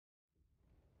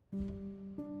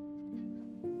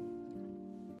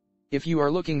If you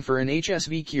are looking for an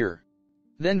HSV cure,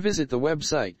 then visit the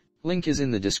website, link is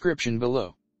in the description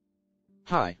below.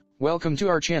 Hi, welcome to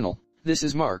our channel, this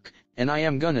is Mark, and I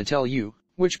am gonna tell you,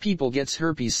 which people gets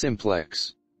herpes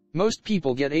simplex. Most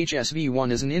people get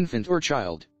HSV-1 as an infant or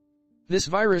child. This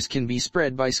virus can be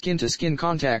spread by skin-to-skin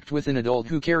contact with an adult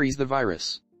who carries the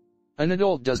virus. An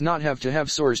adult does not have to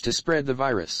have sores to spread the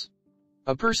virus.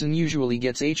 A person usually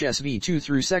gets HSV-2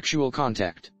 through sexual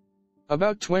contact.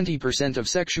 About 20% of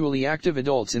sexually active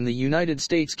adults in the United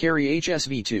States carry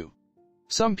HSV-2.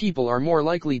 Some people are more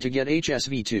likely to get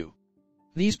HSV-2.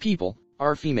 These people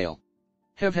are female.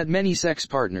 Have had many sex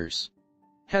partners.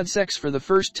 Had sex for the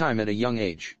first time at a young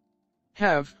age.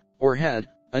 Have, or had,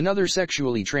 another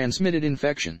sexually transmitted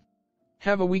infection.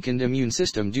 Have a weakened immune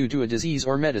system due to a disease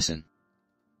or medicine.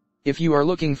 If you are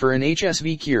looking for an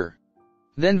HSV cure,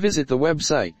 then visit the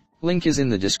website, link is in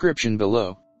the description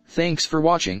below. Thanks for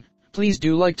watching. Please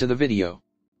do like to the video.